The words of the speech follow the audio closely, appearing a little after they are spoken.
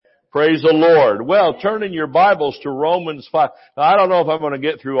Praise the Lord. Well, turn in your Bibles to Romans 5. Now, I don't know if I'm going to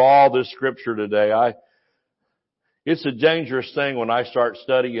get through all this scripture today. It's a dangerous thing when I start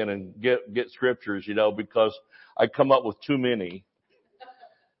studying and get scriptures, because I come up with too many.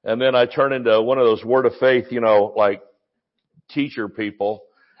 And then I turn into one of those word of faith, like teacher people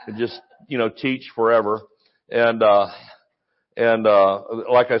and just, teach forever. And like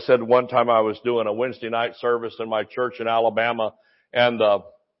I said, one time I was doing a Wednesday night service in my church in Alabama, and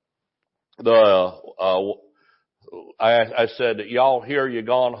I said, y'all hear you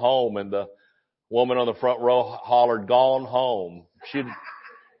gone home, and the woman on the front row hollered, gone home.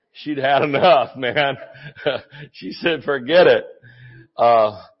 She'd had enough, man. She said, forget it.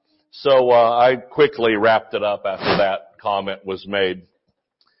 So I quickly wrapped it up after that comment was made,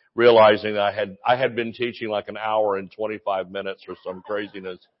 realizing I had been teaching like an hour and 25 minutes or some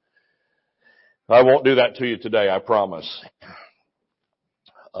craziness. I won't do that to you today, I promise.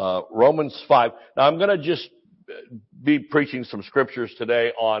 Romans 5. Now I'm going to just be preaching some scriptures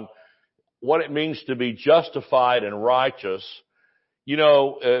today on what it means to be justified and righteous.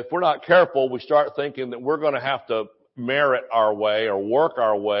 If we're not careful, we start thinking that we're going to have to merit our way or work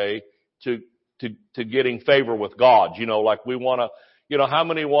our way to getting favor with God. Like we want to, how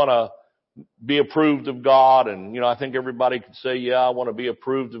many want to be approved of God? And, I think everybody could say, yeah, I want to be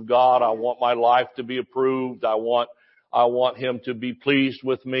approved of God. I want my life to be approved. I want Him to be pleased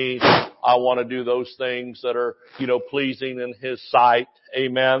with me. I want to do those things that are, pleasing in His sight.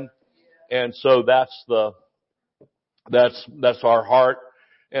 Amen. And so that's our heart.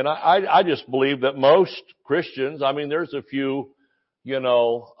 And I just believe that most Christians, there's a few,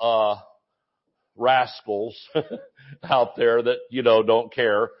 rascals out there that, don't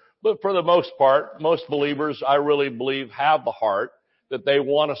care. But for the most part, most believers, I really believe, have the heart that they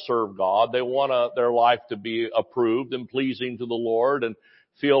want to serve God. They want their life to be approved and pleasing to the Lord and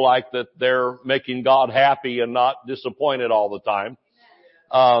feel like that they're making God happy and not disappointed all the time.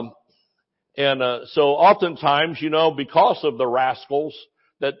 So oftentimes, because of the rascals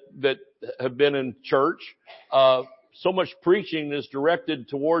that have been in church, so much preaching is directed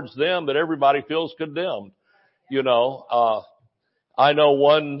towards them that everybody feels condemned. I know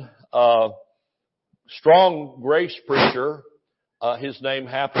one, strong grace preacher, his name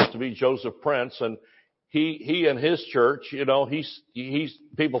happens to be Joseph Prince, and he and his church, he's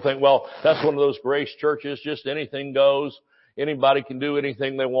people think, well, that's one of those grace churches, just anything goes. Anybody can do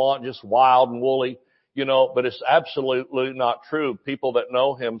anything they want, just wild and woolly, but it's absolutely not true. People that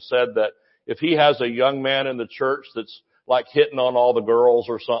know him said that if he has a young man in the church that's like hitting on all the girls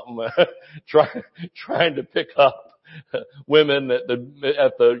or something, trying to pick up women at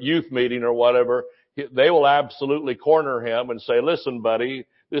the youth meeting or whatever, they will absolutely corner him and say, listen, buddy,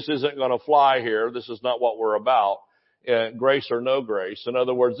 this isn't going to fly here. This is not what we're about. Grace or no grace. In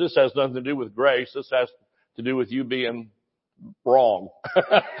other words, this has nothing to do with grace. This has to do with you being wrong.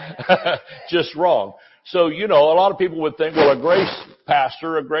 Just wrong. So, a lot of people would think, well, a grace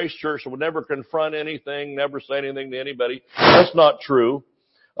pastor, a grace church would never confront anything, never say anything to anybody. That's not true.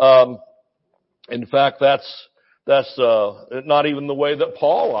 In fact, that's not even the way that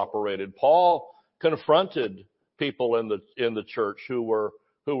Paul operated. Paul confronted people in the church who were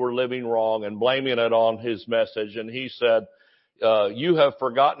living wrong and blaming it on his message. And he said, you have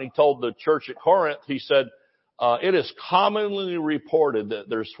forgotten, he told the church at Corinth, he said, it is commonly reported that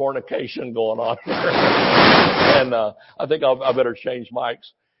there's fornication going on here. And I think I better change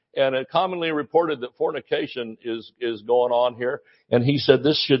mics. And it commonly reported that fornication is going on here. And he said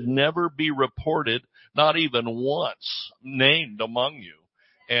this should never be reported, not even once named among you.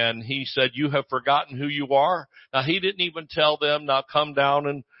 And he said, you have forgotten who you are. Now, he didn't even tell them, now come down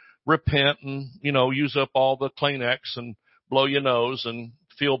and repent and, use up all the Kleenex and blow your nose and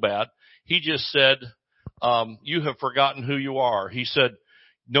feel bad. He just said, you have forgotten who you are. He said,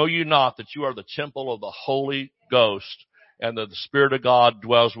 know you not that you are the temple of the Holy Ghost and that the Spirit of God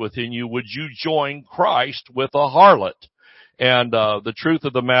dwells within you? Would you join Christ with a harlot? And the truth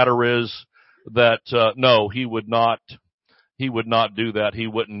of the matter is that no, he would not do that. He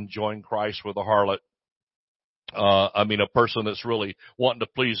wouldn't join Christ with a harlot. A person that's really wanting to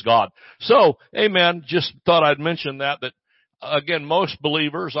please God. So, amen. Just thought I'd mention that again, most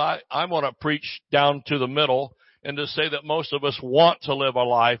believers, I want to preach down to the middle and to say that most of us want to live a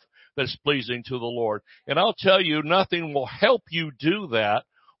life that's pleasing to the Lord. And I'll tell you, nothing will help you do that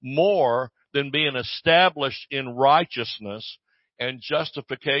more than being established in righteousness and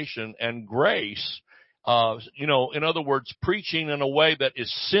justification and grace. In other words, preaching in a way that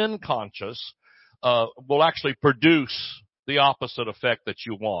is sin conscious, will actually produce the opposite effect that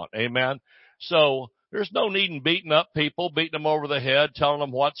you want. Amen. So There's no need in beating up people, beating them over the head, telling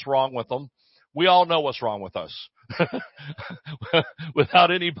them what's wrong with them. We all know what's wrong with us.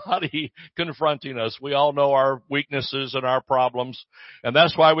 Without anybody confronting us, we all know our weaknesses and our problems. And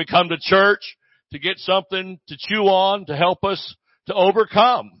that's why we come to church, to get something to chew on, to help us to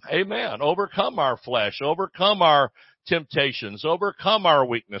overcome. Amen. Overcome our flesh, overcome our temptations, overcome our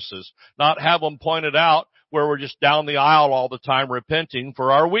weaknesses, not have them pointed out where we're just down the aisle all the time repenting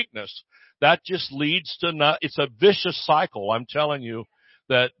for our weakness. That just leads to it's a vicious cycle, I'm telling you,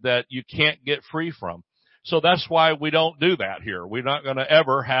 that you can't get free from. So that's why we don't do that here. We're not going to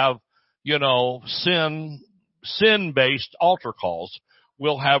ever have, sin-based altar calls.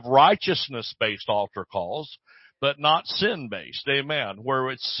 We'll have righteousness-based altar calls, but not sin-based. Amen.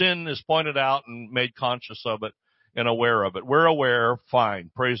 Where sin is pointed out and made conscious of it and aware of it. We're aware, fine.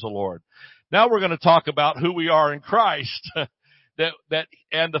 Praise the Lord. Now we're going to talk about who we are in Christ, and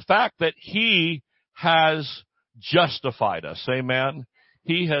the fact that He has justified us. Amen.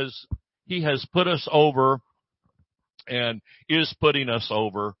 He has put us over and is putting us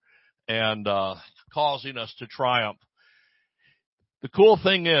over and causing us to triumph. The cool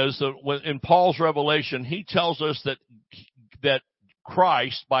thing is that in Paul's revelation, he tells us that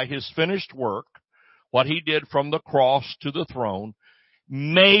Christ, by His finished work, what He did from the cross to the throne,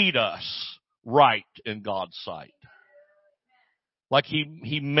 made us right in God's sight. Like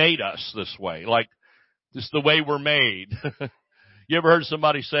He made us this way. Like this is the way we're made. You ever heard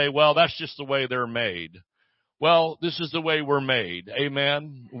somebody say, well, that's just the way they're made? Well, this is the way we're made.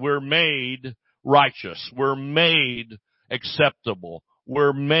 Amen. We're made righteous. We're made acceptable.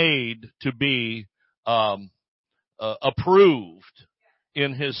 We're made to be approved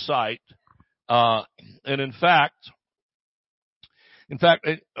in His sight. And in fact,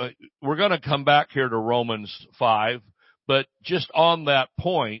 we're going to come back here to Romans 5, but just on that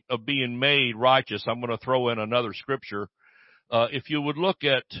point of being made righteous, I'm going to throw in another scripture. If you would look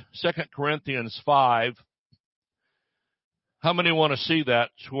at 2 Corinthians 5, how many want to see that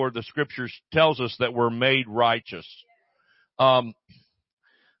where the scriptures tells us that we're made righteous? I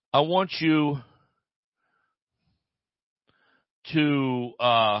want you to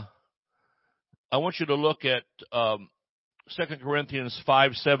look at 2 Corinthians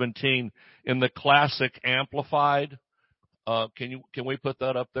 5:17 in the Classic Amplified. Can we put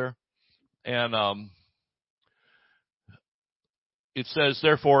that up there? And it says,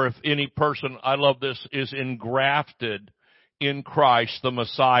 therefore, if any person, I love this, is engrafted in Christ, the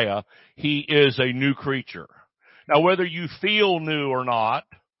Messiah, he is a new creature. Now, whether you feel new or not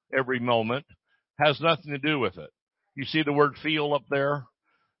every moment has nothing to do with it. You see the word feel up there?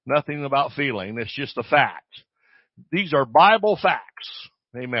 Nothing about feeling. It's just a fact. These are Bible facts.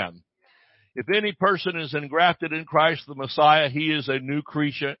 Amen. If any person is engrafted in Christ, the Messiah, he is a new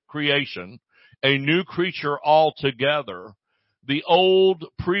creation, a new creature altogether. The old,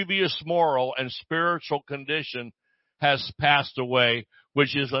 previous moral and spiritual condition has passed away,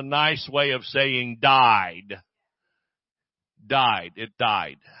 which is a nice way of saying died. Died. It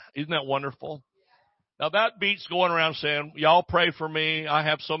died. Isn't that wonderful? Now that beats going around saying, y'all pray for me. I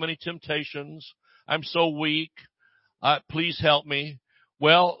have so many temptations. I'm so weak. Please help me.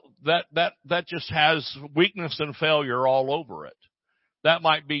 Well, that just has weakness and failure all over it. That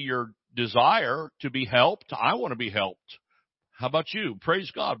might be your desire to be helped. I want to be helped. How about you? Praise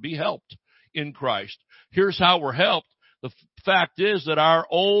God. Be helped in Christ. Here's how we're helped. The fact is that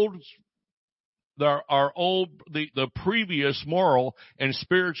the previous moral and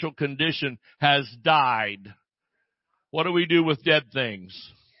spiritual condition has died. What do we do with dead things?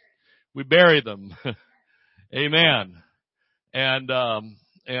 We bury them. Amen. And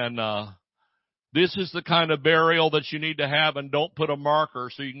this is the kind of burial that you need to have, and don't put a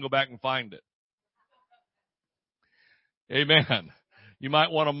marker so you can go back and find it. Amen. You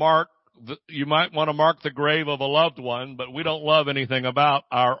might want to mark the grave of a loved one, but we don't love anything about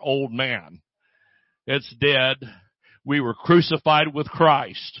our old man. It's dead. We were crucified with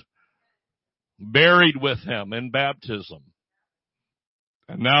Christ, buried with Him in baptism,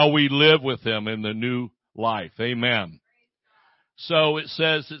 and now we live with Him in the new life. Amen. So it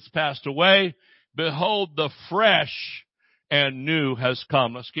says it's passed away. Behold, the fresh and new has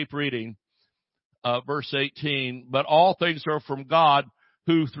come. Let's keep reading. Verse 18, but all things are from God,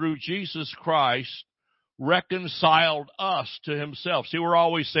 who through Jesus Christ reconciled us to Himself. See, we're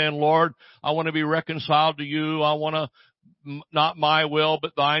always saying, Lord, I want to be reconciled to you. I want to, not my will,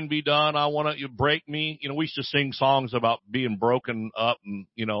 but thine be done. I want to, you break me. You know, we used to sing songs about being broken up and,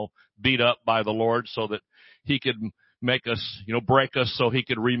 beat up by the Lord so that He could make us, break us so He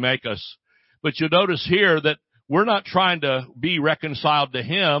could remake us. But you notice here that we're not trying to be reconciled to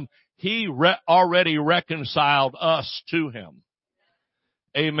Him. He already reconciled us to Him.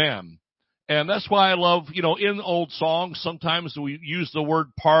 Amen. And that's why I love, in old songs, sometimes we use the word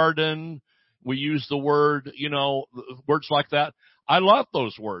pardon. We use the word, words like that. I love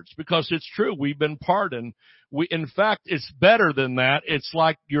those words because it's true. We've been pardoned. In fact, it's better than that. It's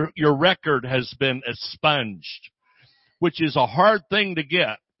like your record has been expunged, which is a hard thing to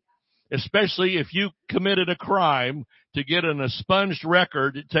get, especially if you committed a crime. To get an expunged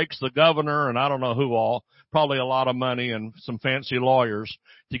record, it takes the governor and I don't know who all, probably a lot of money and some fancy lawyers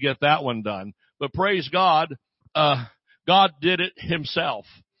to get that one done. But praise God, God did it Himself.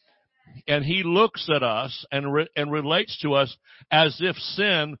 And He looks at us and relates to us as if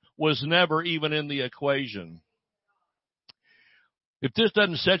sin was never even in the equation. If this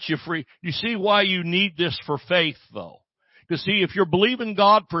doesn't set you free, you see why you need this for faith, though. Because see, if you're believing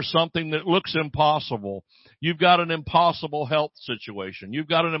God for something that looks impossible, you've got an impossible health situation. You've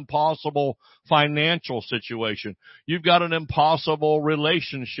got an impossible financial situation. You've got an impossible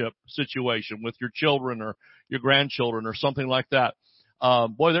relationship situation with your children or your grandchildren or something like that.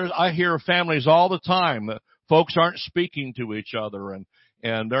 I hear families all the time that folks aren't speaking to each other and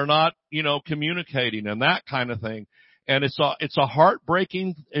they're not, communicating and that kind of thing. And it's a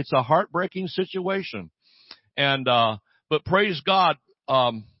heartbreaking situation. And, but praise God,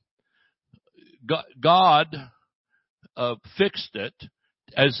 God fixed it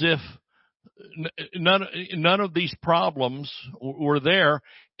as if none of these problems were there.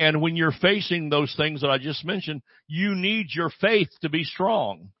 And when you're facing those things that I just mentioned, you need your faith to be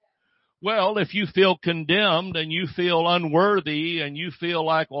strong. Well, if you feel condemned and you feel unworthy and you feel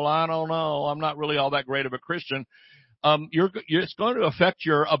like, well, I don't know, I'm not really all that great of a Christian, it's going to affect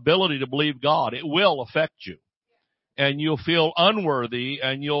your ability to believe God. It will affect you. And you'll feel unworthy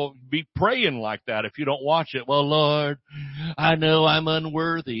and you'll be praying like that if you don't watch it. Well, Lord, I know I'm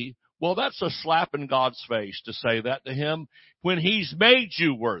unworthy. Well, that's a slap in God's face to say that to Him when He's made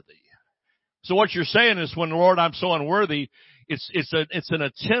you worthy. So what you're saying is, when, Lord, I'm so unworthy, it's an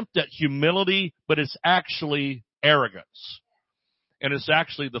attempt at humility, but it's actually arrogance. And it's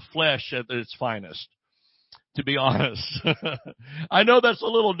actually the flesh at its finest, to be honest. I know that's a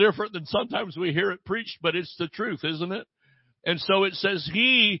little different than sometimes we hear it preached, but it's the truth, isn't it? And so it says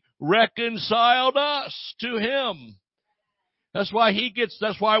He reconciled us to Him. That's why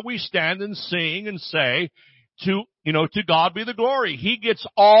we stand and sing and say to God be the glory. He gets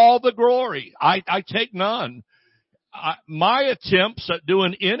all the glory. I take none. My attempts at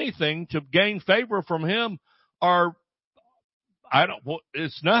doing anything to gain favor from Him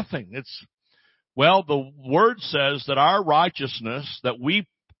it's nothing. The Word says that our righteousness that we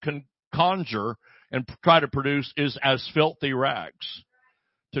can conjure and try to produce is as filthy rags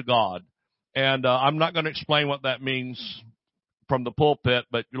to God. And I'm not going to explain what that means from the pulpit,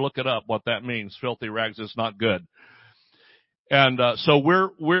 but you look it up what that means. Filthy rags is not good. And so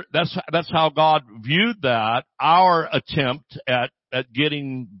that's how God viewed that, our attempt at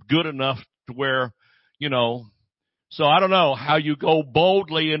getting good enough to where, so I don't know how you go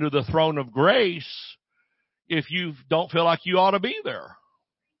boldly into the throne of grace if you don't feel like you ought to be there.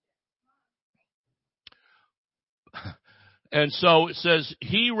 And so it says,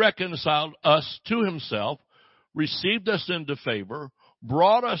 He reconciled us to Himself, received us into favor,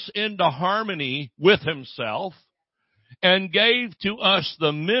 brought us into harmony with Himself, and gave to us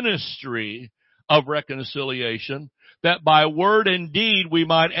the ministry of reconciliation, that by word and deed we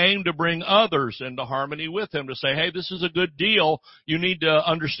might aim to bring others into harmony with Him, to say, hey, this is a good deal. You need to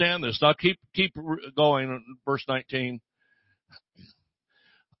understand this. Now keep going, verse 19.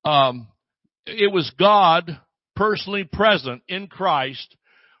 It was God personally present in Christ,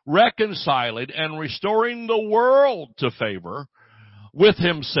 reconciling and restoring the world to favor with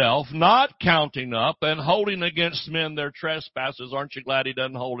Himself, not counting up and holding against men their trespasses. Aren't you glad He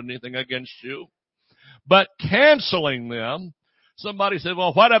doesn't hold anything against you? But canceling them. Somebody said,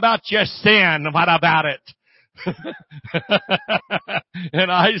 well, what about your sin? What about it?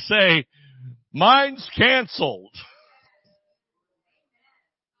 And I say, mine's canceled.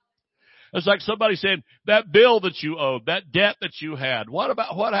 It's like somebody said, that bill that you owed, that debt that you had, what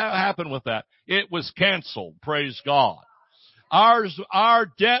happened with that? It was canceled. Praise God. Our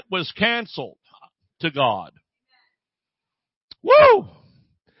debt was canceled to God. Woo!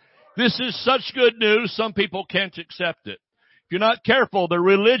 This is such good news, some people can't accept it. If you're not careful, the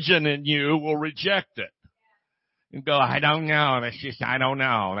religion in you will reject it. And go, I don't know, I don't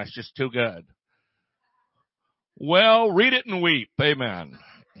know, that's just too good. Well, read it and weep. Amen.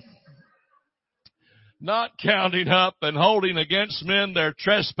 Not counting up and holding against men their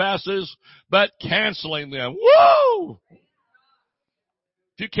trespasses, but canceling them. Woo!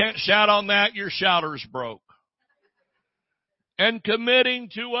 If you can't shout on that, your shouter's broke. And committing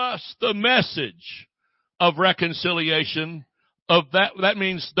to us the message of reconciliation, that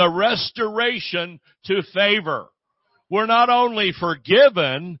means the restoration to favor. We're not only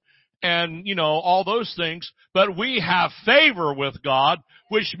forgiven and, all those things, but we have favor with God,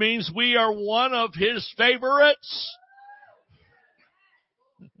 which means we are one of His favorites.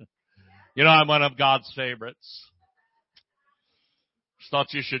 I'm one of God's favorites. Just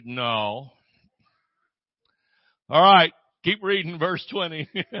thought you should know. All right, keep reading verse 20.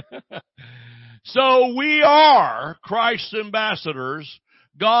 So we are Christ's ambassadors,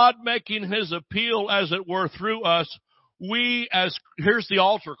 God making His appeal, as it were, through us. Here's the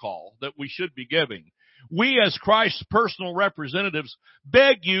altar call that we should be giving. We as Christ's personal representatives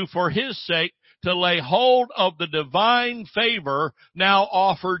beg you for His sake to lay hold of the divine favor now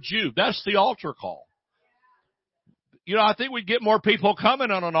offered you. That's the altar call. I think we'd get more people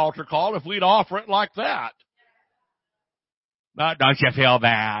coming on an altar call if we'd offer it like that. Don't you feel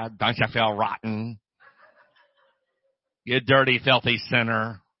bad? Don't you feel rotten? You dirty, filthy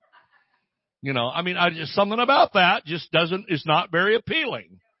sinner. Just something about that is not very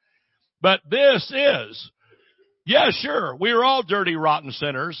appealing. But this is, sure, we are all dirty, rotten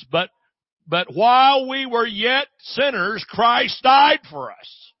sinners, but while we were yet sinners, Christ died for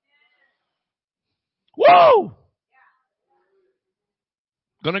us. Woo!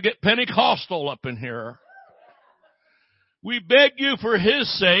 Gonna get Pentecostal up in here. We beg you for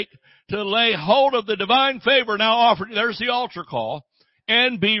His sake to lay hold of the divine favor now offered. There's the altar call.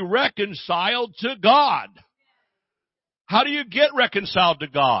 And be reconciled to God. How do you get reconciled to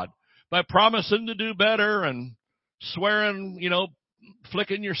God? By promising to do better and swearing,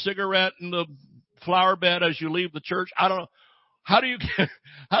 flicking your cigarette in the flower bed as you leave the church. I don't know. How do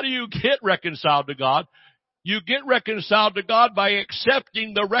you get reconciled to God? You get reconciled to God by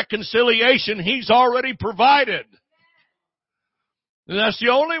accepting the reconciliation He's already provided. And that's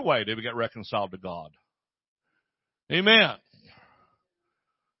the only way to get reconciled to God. Amen.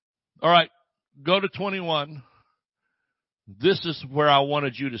 All right, go to 21. This is where I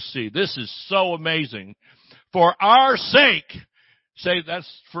wanted you to see. This is so amazing. For our sake, say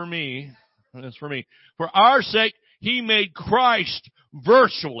that's for me. That's for me. For our sake, He made Christ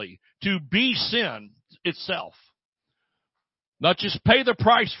virtually to be sin itself. Not just pay the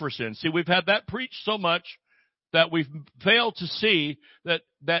price for sin. See, we've had that preached so much that we've failed to see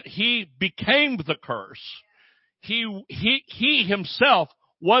that He became the curse. He Himself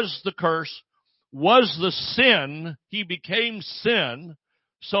was the curse, was the sin. He became sin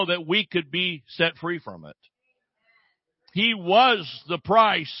so that we could be set free from it. He was the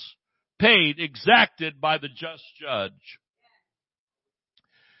price paid, exacted by the just judge.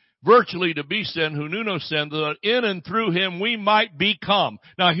 Virtually to be sin who knew no sin, that in and through Him we might become.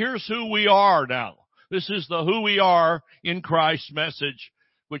 Now here's who we are now. This is the who we are in Christ message,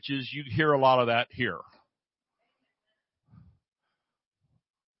 which is, you hear a lot of that here.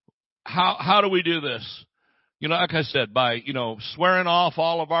 How do we do this? Like I said, by, swearing off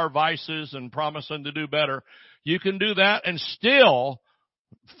all of our vices and promising to do better. You can do that and still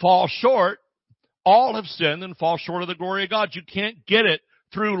fall short. All have sinned and fall short of the glory of God. You can't get it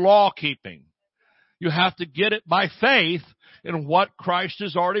through law keeping. You have to get it by faith in what Christ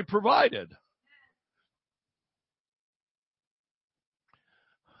has already provided.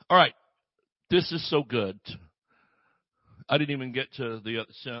 All right. This is so good. I didn't even get to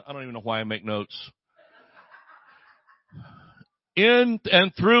I don't even know why I make notes. In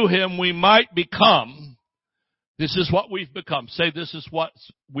and through Him we might become. This is what we've become. Say, this is what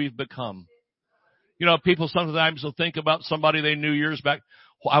we've become. People sometimes will think about somebody they knew years back.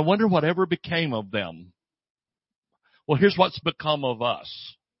 Well, I wonder whatever became of them. Well, here's what's become of us.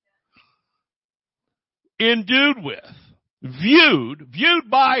 Endued with. Viewed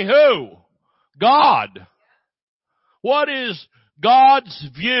by who? God. What is God's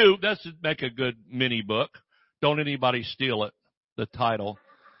view? That's make a good mini book. Don't anybody steal it, the title.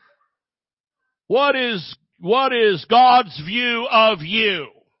 What is God's view of you?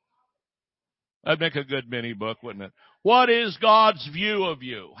 That'd make a good mini book, wouldn't it? What is God's view of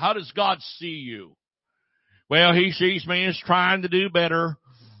you? How does God see you? Well, He sees me as trying to do better.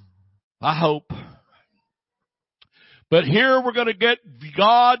 I hope. But here we're going to get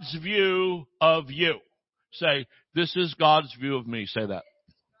God's view of you. Say, this is God's view of me. Say that.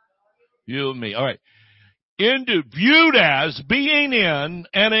 View of me. All right. Viewed as, being in,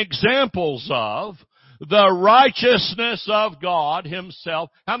 and examples of the righteousness of God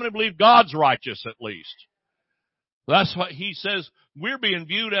Himself. How many believe God's righteous at least? That's what He says. We're being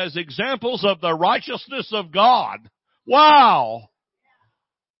viewed as examples of the righteousness of God. Wow.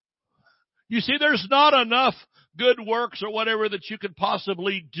 You see, there's not enough good works or whatever that you could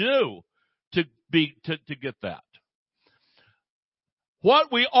possibly do to get that.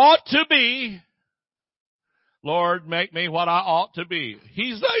 What we ought to be, Lord, make me what I ought to be.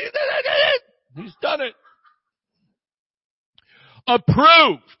 He's done it. He's done it.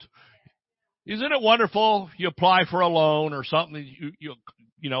 Approved. Isn't it wonderful? You apply for a loan or something. You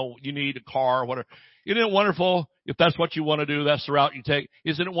need a car or whatever. Isn't it wonderful if that's what you want to do? That's the route you take.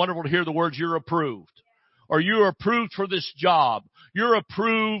 Isn't it wonderful to hear the words "you're approved"? Or "you're approved for this job." You're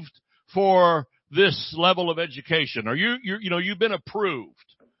approved for this level of education. Or you've been approved.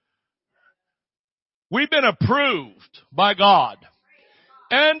 We've been approved by God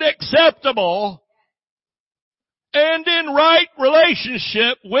and acceptable and in right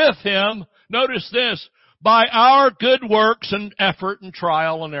relationship with Him. Notice this, by our good works and effort and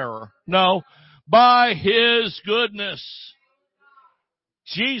trial and error. No, by His goodness.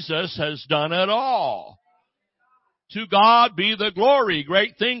 Jesus has done it all. To God be the glory.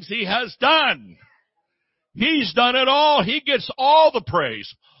 Great things He has done. He's done it all. He gets all the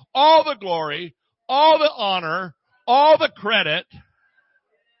praise, all the glory, all the honor, all the credit.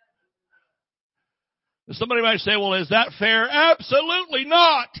 Somebody might say, well, is that fair? Absolutely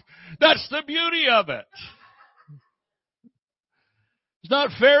not. That's the beauty of it. It's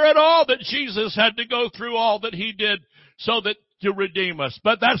not fair at all that Jesus had to go through all that He did to redeem us.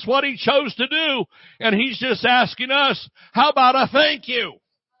 But that's what He chose to do. And He's just asking us, how about a thank you?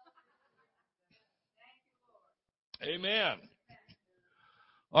 Amen.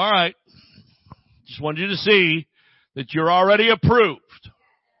 All right. Just wanted you to see that you're already approved.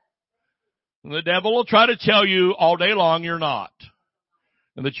 And the devil will try to tell you all day long you're not.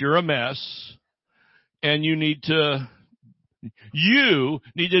 And that you're a mess. And you need to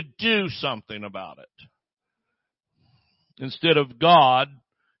do something about it. Instead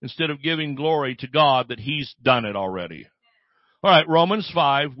of giving glory to God that He's done it already. All right, Romans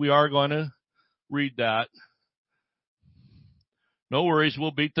 5, we are going to read that. No worries,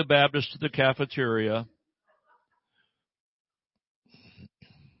 we'll beat the Baptist to the cafeteria.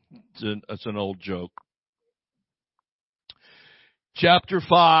 It's an old joke. Chapter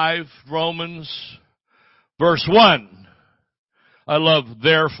 5, Romans, verse 1. I love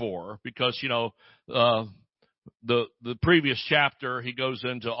therefore, because, the previous chapter, he goes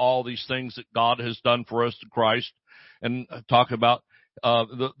into all these things that God has done for us in Christ, and talk about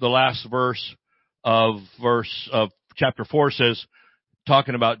the last verse of chapter 4 says,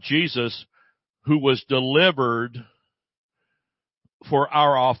 talking about Jesus, who was delivered for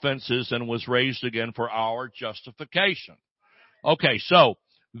our offenses and was raised again for our justification. Okay, so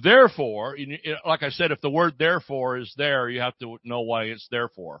therefore, like I said, if the word therefore is there, you have to know why it's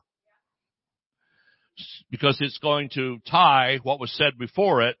therefore. Because it's going to tie what was said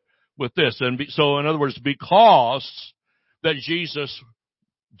before it with this. So in other words, because that Jesus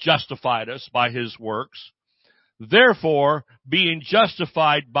justified us by His works, therefore, being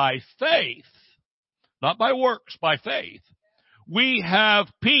justified by faith, not by works, by faith, we have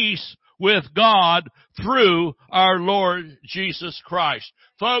peace with God through our Lord Jesus Christ.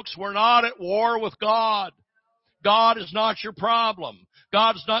 Folks, we're not at war with God. God is not your problem.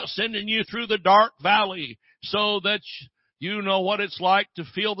 God's not sending you through the dark valley so that you know what it's like to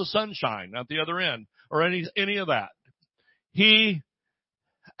feel the sunshine at the other end or any of that.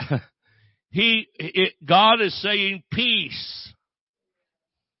 God is saying peace.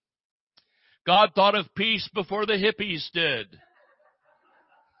 God thought of peace before the hippies did.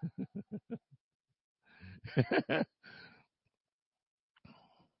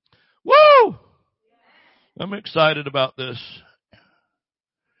 Woo! I'm excited about this.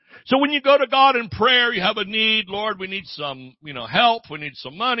 So when you go to God in prayer, you have a need. Lord, we need some, help. We need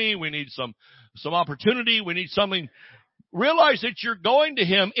some money. We need some opportunity. We need something. Realize that you're going to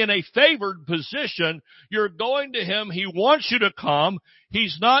Him in a favored position. You're going to Him. He wants you to come.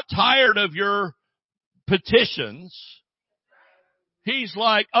 He's not tired of your petitions. He's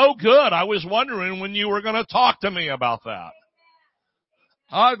like, oh good, I was wondering when you were going to talk to me about that.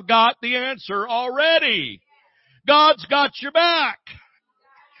 I've got the answer already. God's got your back.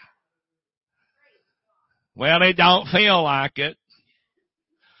 Well, they don't feel like it.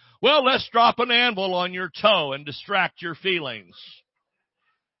 Well, let's drop an anvil on your toe and distract your feelings.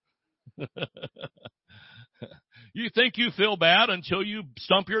 You think you feel bad until you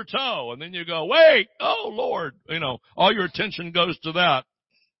stump your toe, and then you go, wait, oh Lord, all your attention goes to that.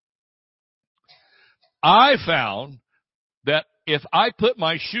 I found that if I put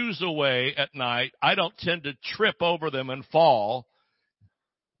my shoes away at night, I don't tend to trip over them and fall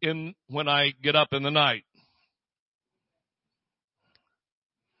when I get up in the night.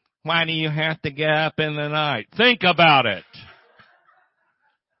 Why do you have to get up in the night? Think about it.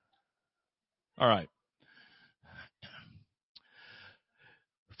 All right.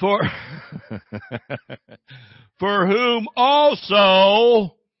 For whom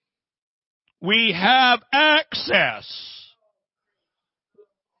also we have access.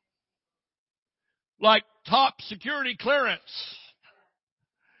 Like top security clearance.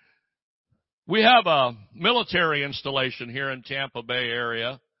 We have a military installation here in Tampa Bay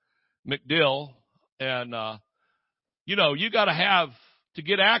area, MacDill, and you got to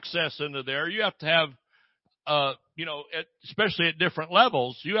get access into there. You have to have, especially at different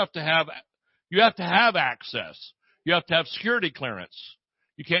levels, you have to have access. You have to have security clearance.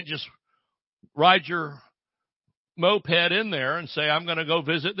 You can't just ride your moped in there and say, I'm going to go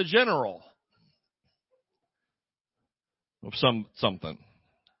visit the general. Of something.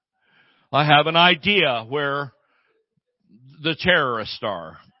 I have an idea where the terrorists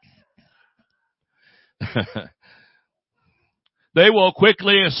are. They will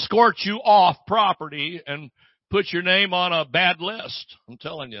quickly escort you off property and put your name on a bad list. I'm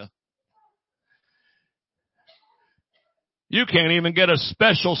telling you. You can't even get a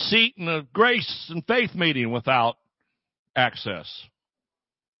special seat in a grace and faith meeting without access.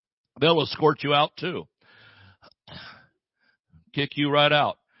 They'll escort you out too. Kick you right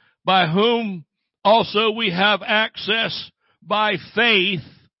out. By whom also we have access by faith.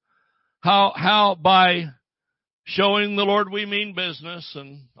 How by showing the Lord we mean business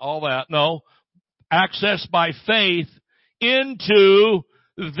and all that. No. Access by faith into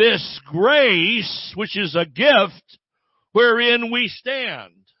this grace, which is a gift, wherein we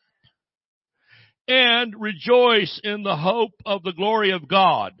stand. And rejoice in the hope of the glory of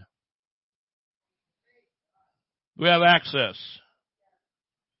God. We have access.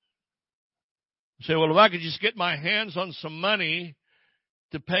 You say, well, if I could just get my hands on some money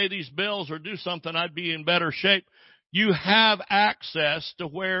to pay these bills or do something, I'd be in better shape. You have access to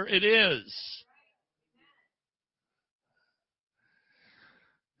where it is.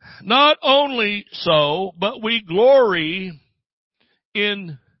 Not only so, but we glory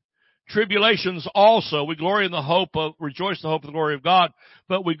in tribulations also. We glory in the hope of, rejoice in the hope of the glory of God.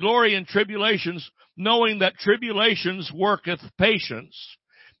 But we glory in tribulations, knowing that tribulations worketh patience.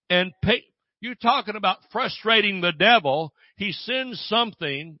 And you're talking about frustrating the devil. He sends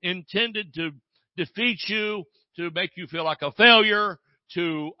something intended to defeat you, to make you feel like a failure,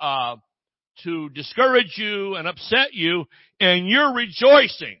 to discourage you and upset you, and you're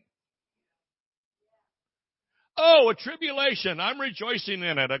rejoicing. Oh, a tribulation. I'm rejoicing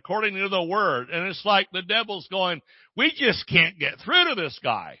in it according to the word. And it's like the devil's going, we just can't get through to this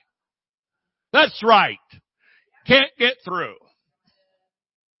guy. That's right. Can't get through.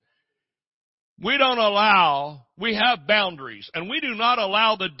 We have boundaries, and we do not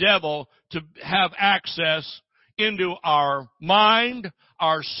allow the devil to have access into our mind,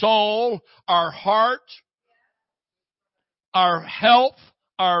 our soul, our heart, our health,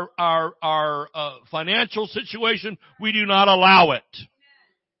 our financial situation. We do not allow it.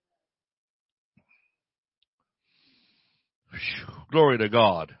 Glory to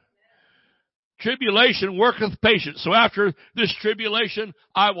God. Tribulation worketh patience. So after this tribulation,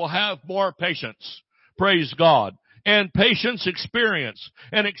 I will have more patience. Praise God. And patience experience.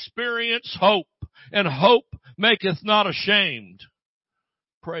 And experience hope. And hope maketh not ashamed.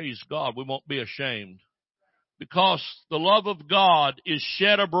 Praise God. We won't be ashamed. Because the love of God is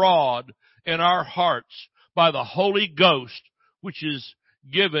shed abroad in our hearts by the Holy Ghost, which is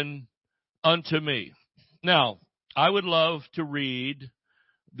given unto me. Now, I would love to read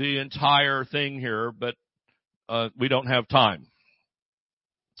the entire thing here, but we don't have time.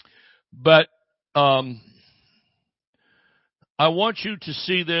 But I want you to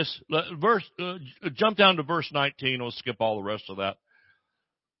see this. Jump down to verse 19. We'll skip all the rest of that.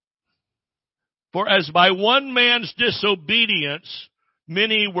 For as by one man's disobedience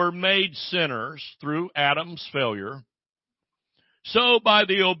many were made sinners through Adam's failure, so by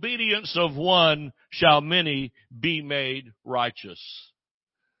the obedience of one shall many be made righteous.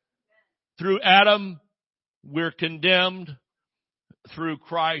 Through Adam, we're condemned. Through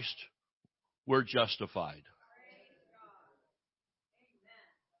Christ, we're justified.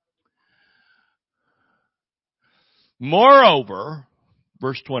 Moreover,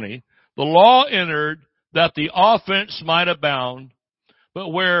 verse 20, the law entered that the offense might abound, but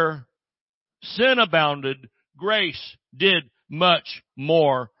where sin abounded, grace did much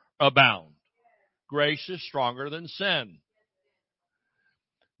more abound. Grace is stronger than sin.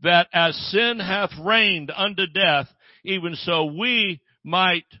 That as sin hath reigned unto death, even so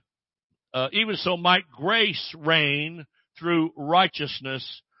might grace reign through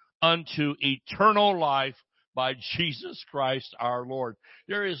righteousness unto eternal life by Jesus Christ our Lord.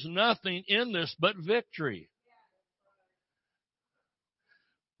 There is nothing in this but victory.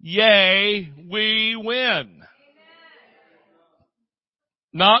 Yea, we win.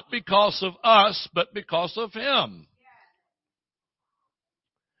 Not because of us, but because of Him.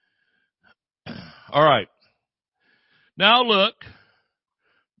 All right. Now look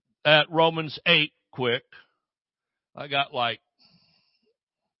at Romans 8 quick. I got like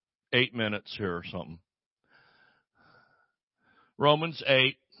 8 minutes here or something. Romans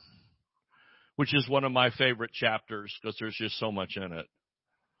 8, which is one of my favorite chapters because there's just so much in it.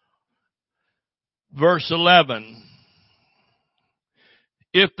 Verse 11.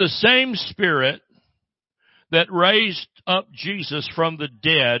 If the same Spirit that raised up Jesus from the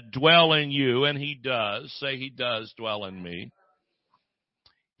dead dwell in you, and He does, say He does dwell in me,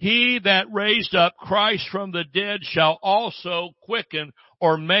 He that raised up Christ from the dead shall also quicken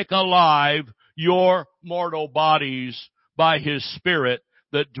or make alive your mortal bodies by His Spirit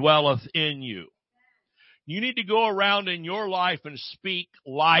that dwelleth in you. You need to go around in your life and speak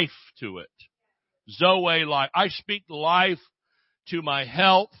life to it. Zoe life. I speak life to my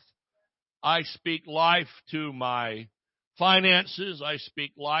health. I speak life to my finances. I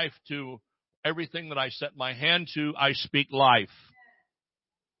speak life to everything that I set my hand to. I speak life.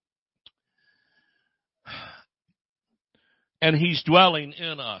 And He's dwelling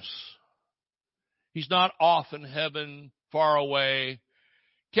in us. He's not off in heaven, far away.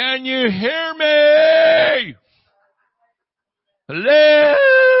 Can you hear me?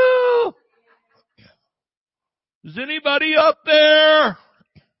 Hello? Is anybody up there?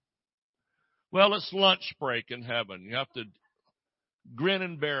 Well, it's lunch break in heaven. You have to grin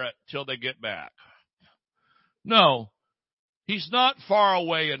and bear it till they get back. No, He's not far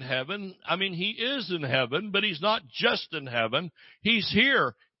away in heaven. I mean, He is in heaven, but He's not just in heaven. He's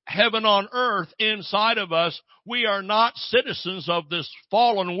here, heaven on earth, inside of us. We are not citizens of this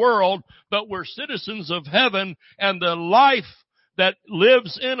fallen world, but we're citizens of heaven, and the life that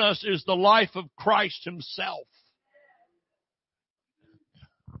lives in us is the life of Christ Himself.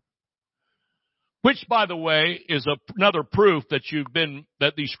 Which, by the way, is another proof that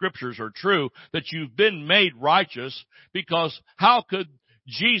that these scriptures are true, that you've been made righteous, because how could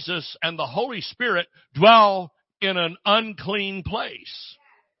Jesus and the Holy Spirit dwell in an unclean place?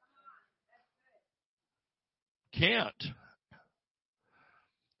 Can't.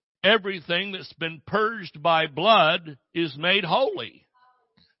 Everything that's been purged by blood is made holy.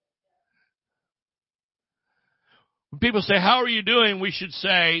 When people say, how are you doing? We should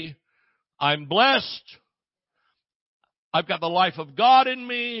say, I'm blessed. I've got the life of God in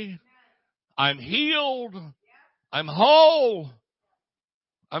me. I'm healed. I'm whole.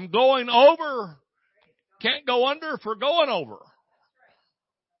 I'm going over. Can't go under for going over.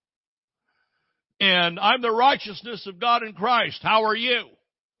 And I'm the righteousness of God in Christ. How are you?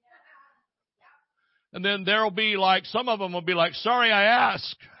 And then there'll be like, some of them will be like, sorry I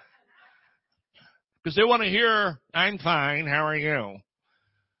asked. Because they want to hear, I'm fine. How are you?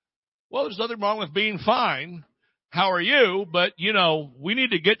 Well, there's nothing wrong with being fine. How are you? But, we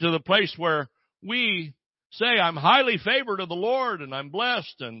need to get to the place where we say, I'm highly favored of the Lord and I'm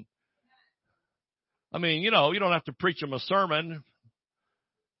blessed. And, you don't have to preach them a sermon.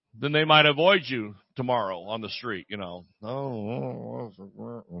 Then they might avoid you tomorrow on the street,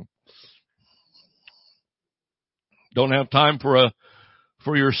 Don't have time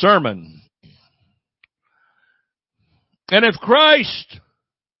for your sermon. And if Christ...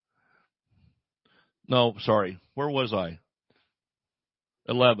 No, sorry. Where was I?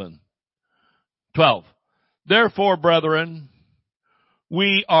 11. 12. Therefore, brethren,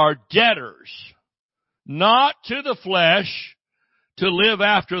 we are debtors, not to the flesh, to live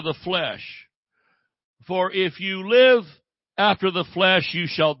after the flesh. For if you live after the flesh, you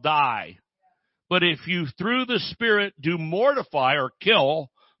shall die. But if you through the Spirit do mortify or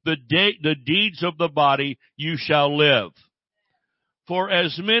kill the deeds of the body, you shall live. For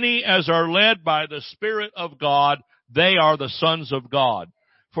as many as are led by the Spirit of God, they are the sons of God.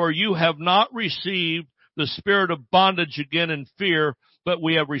 For you have not received the spirit of bondage again in fear, but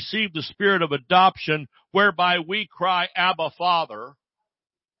we have received the Spirit of adoption, whereby we cry, Abba, Father.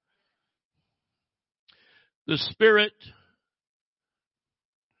 The Spirit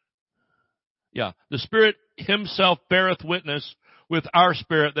Himself beareth witness with our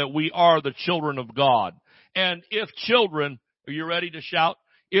spirit that we are the children of God. And if children, are you ready to shout?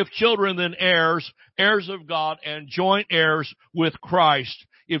 If children, then heirs, heirs of God, and joint heirs with Christ,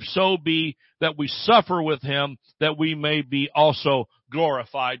 if so be that we suffer with Him, that we may be also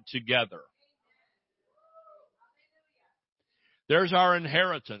glorified together. There's our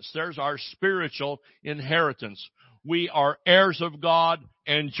inheritance. There's our spiritual inheritance. We are heirs of God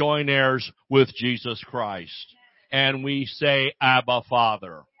and joint heirs with Jesus Christ. And we say, Abba,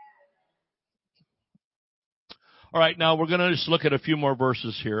 Father. All right, now we're going to just look at a few more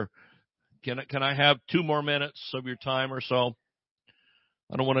verses here. Can I have 2 more minutes of your time or so?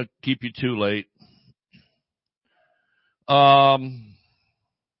 I don't want to keep you too late.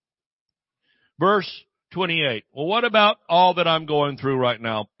 Verse 28. Well, what about all that I'm going through right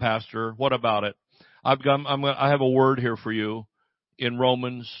now, Pastor? What about it? I have a word here for you in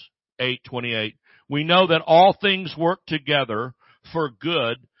Romans 8:28. We know that all things work together for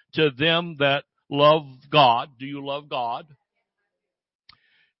good to them that love God. Do you love God?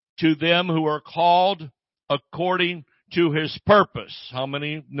 To them who are called according to His purpose. How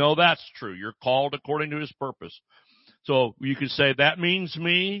many know that's true? You're called according to His purpose. So you could say that means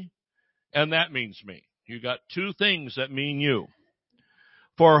me and that means me. You got 2 things that mean you.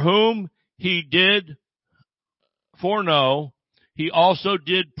 For whom He did foreknow, He also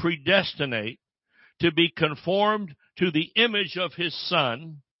did predestinate to be conformed to the image of His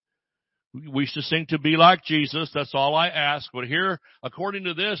Son. We used to sing to be like Jesus. That's all I ask. But here, according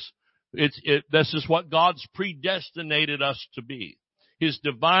to this, this is what God's predestinated us to be. His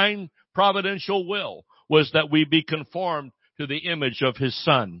divine providential will was that we be conformed to the image of His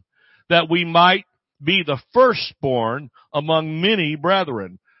Son, that we might be the firstborn among many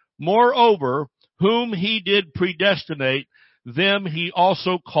brethren. Moreover, whom He did predestinate, them He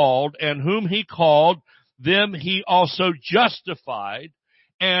also called, and whom He called, them He also justified,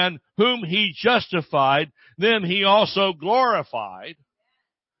 and whom He justified, them He also glorified.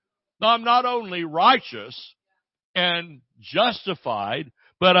 Now, I'm not only righteous and justified,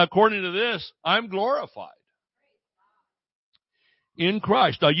 but according to this, I'm glorified in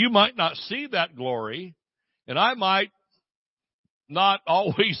Christ. Now, you might not see that glory, and I might not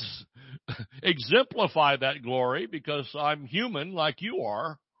always exemplify that glory because I'm human like you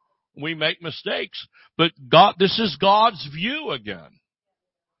are. We make mistakes, but God, this is God's view again.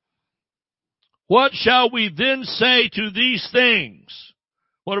 What shall we then say to these things?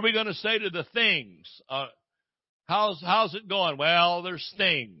 What are we going to say to the things? How's it going? Well, there's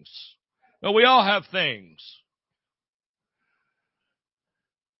things. Well, we all have things.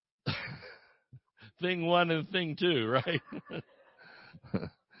 Thing 1 and thing 2, right?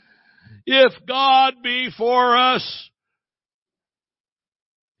 If God be for us,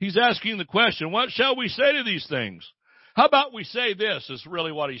 He's asking the question, what shall we say to these things? How about we say this is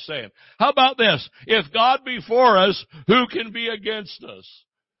really what He's saying. How about this? If God be for us, who can be against us?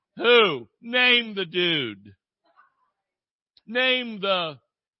 Who? Name the dude. Name the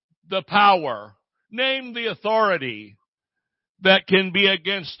power. Name the authority that can be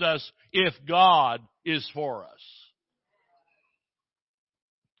against us if God is for us.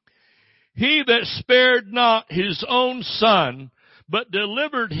 He that spared not His own Son, but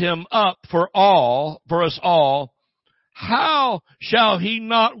delivered Him up for us all, how shall He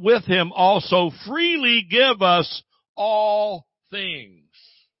not with Him also freely give us all things?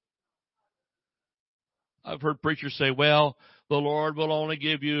 I've heard preachers say, well, the Lord will only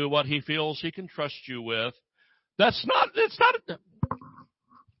give you what He feels He can trust you with. It's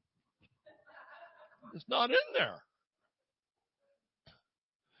not in there.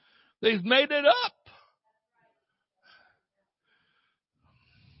 They've made it up.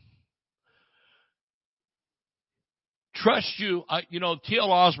 Trust you.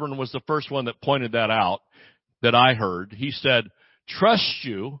 T.L. Osborne was the first one that pointed that out that I heard. He said, trust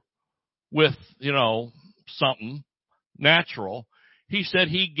you with, something natural. He said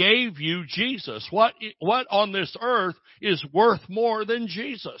He gave you Jesus. What on this earth is worth more than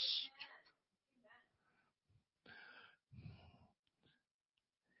Jesus?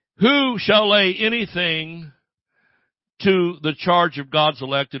 Who shall lay anything to the charge of God's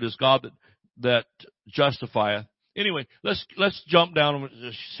elect? It is God that justifieth. Anyway, let's jump down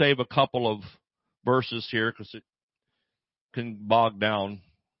and save a couple of verses here because it can bog down.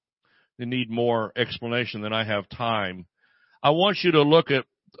 They need more explanation than I have time. I want you to look at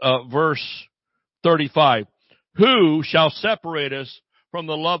verse 35. Who shall separate us from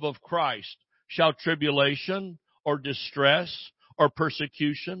the love of Christ? Shall tribulation or distress or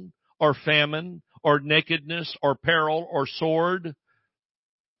persecution or famine or nakedness or peril or sword?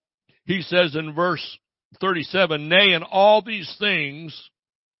 He says in verse 37, nay, in all these things,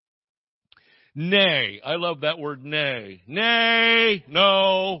 nay. I love that word nay. Nay,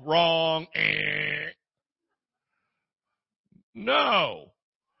 no, wrong, No.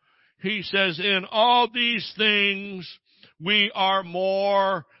 He says, in all these things, we are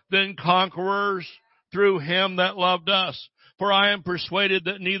more than conquerors through Him that loved us. For I am persuaded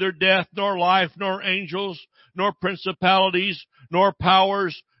that neither death, nor life, nor angels, nor principalities, nor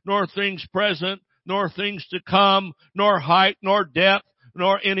powers, nor things present, nor things to come, nor height, nor depth,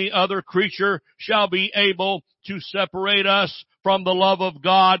 nor any other creature shall be able to separate us from the love of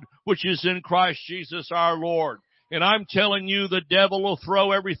God, which is in Christ Jesus our Lord. And I'm telling you, the devil will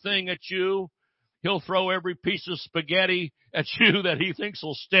throw everything at you. He'll throw every piece of spaghetti at you that he thinks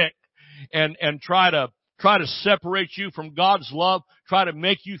will stick and try to separate you from God's love, try to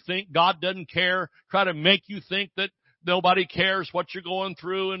make you think God doesn't care, try to make you think that nobody cares what you're going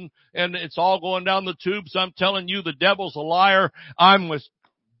through and it's all going down the tubes. I'm telling you, the devil's a liar. I'm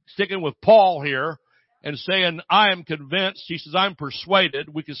sticking with Paul here and saying, I am convinced. He says, I'm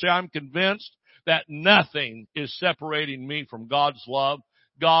persuaded. We can say, I'm convinced that nothing is separating me from God's love.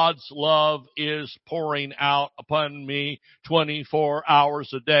 God's love is pouring out upon me 24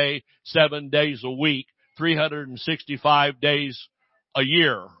 hours a day, 7 days a week, 365 days a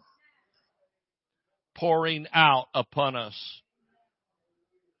year. Pouring out upon us.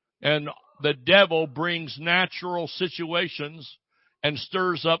 And the devil brings natural situations and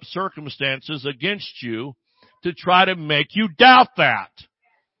stirs up circumstances against you to try to make you doubt that.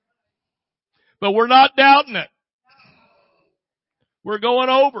 But we're not doubting it. We're going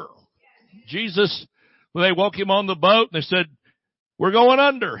over. Jesus, when they woke him on the boat, and they said, we're going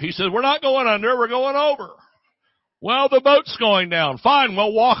under. He said, we're not going under, we're going over. Well, the boat's going down. Fine,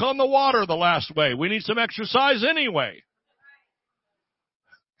 we'll walk on the water the last way. We need some exercise anyway.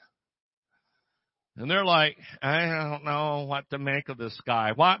 And they're like, I don't know what to make of this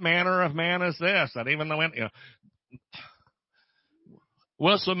guy. What manner of man is this? That even though,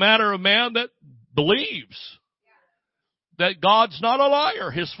 well, it's a manner of man that believes that God's not a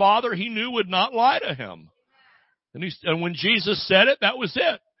liar. His Father, he knew, would not lie to him. And when Jesus said it, that was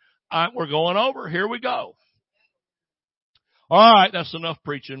it. We're going over. Here we go. All right, that's enough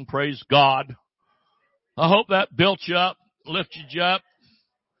preaching. Praise God. I hope that built you up, lifted you up,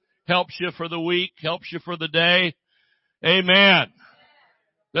 helps you for the week, helps you for the day. Amen.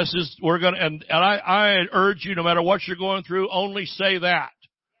 I urge you, no matter what you're going through, only say that.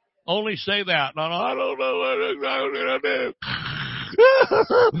 Only say that. No, I don't know what I'm going to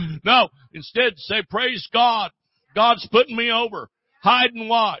do. No, instead say, praise God. God's putting me over. Hide and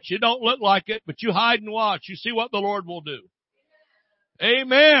watch. You don't look like it, but you hide and watch. You see what the Lord will do.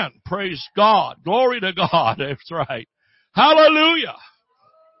 Amen. Praise God. Glory to God. That's right. Hallelujah.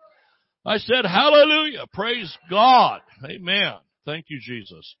 I said hallelujah. Praise God. Amen. Thank you,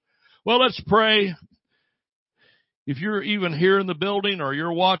 Jesus. Well, let's pray. If you're even here in the building or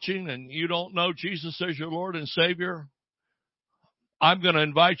you're watching and you don't know Jesus as your Lord and Savior, I'm going to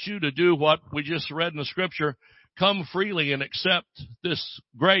invite you to do what we just read in the scripture. Come freely and accept this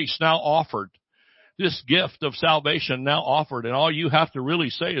grace now offered. This gift of salvation now offered. And all you have to really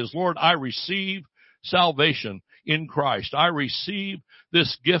say is, Lord, I receive salvation in Christ. I receive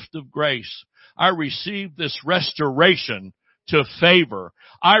this gift of grace. I receive this restoration to favor.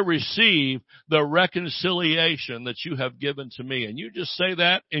 I receive the reconciliation that you have given to me. And you just say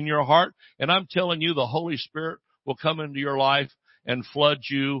that in your heart, and I'm telling you, the Holy Spirit will come into your life and flood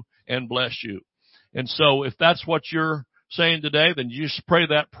you and bless you. And so if that's what you're saying today, then you just pray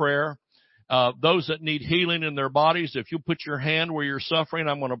that prayer. Those that need healing in their bodies, if you put your hand where you're suffering,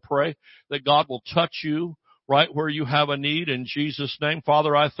 I'm going to pray that God will touch you right where you have a need in Jesus' name.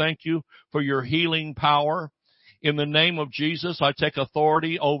 Father, I thank you for your healing power. In the name of Jesus, I take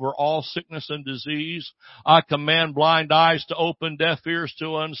authority over all sickness and disease. I command blind eyes to open, deaf ears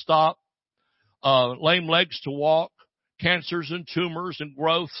to unstop, lame legs to walk, cancers and tumors and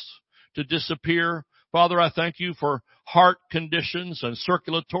growths to disappear. Father, I thank you for heart conditions and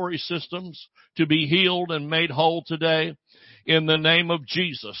circulatory systems to be healed and made whole today in the name of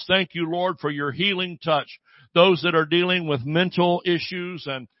Jesus. Thank you, Lord, for your healing touch. Those that are dealing with mental issues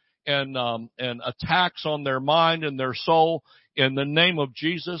and attacks on their mind and their soul, in the name of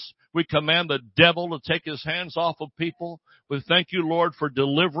Jesus, we command the devil to take his hands off of people. We thank you, Lord, for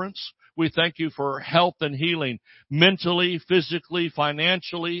deliverance. We thank you for health and healing, mentally, physically,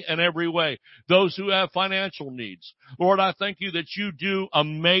 financially, and every way. Those who have financial needs. Lord, I thank you that you do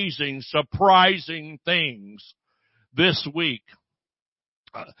amazing, surprising things this week.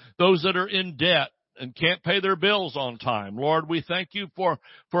 Those that are in debt and can't pay their bills on time. Lord, we thank you for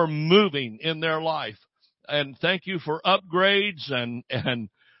moving in their life. And thank you for upgrades and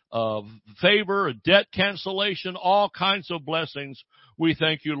favor, debt cancellation, all kinds of blessings. We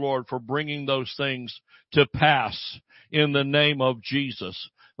thank you, Lord, for bringing those things to pass in the name of Jesus.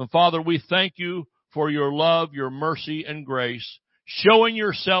 And Father, we thank you for your love, your mercy, and grace, showing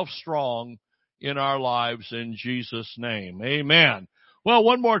yourself strong in our lives in Jesus' name. Amen. Well,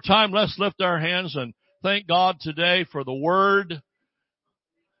 one more time, let's lift our hands and thank God today for the Word,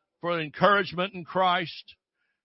 for the encouragement in Christ.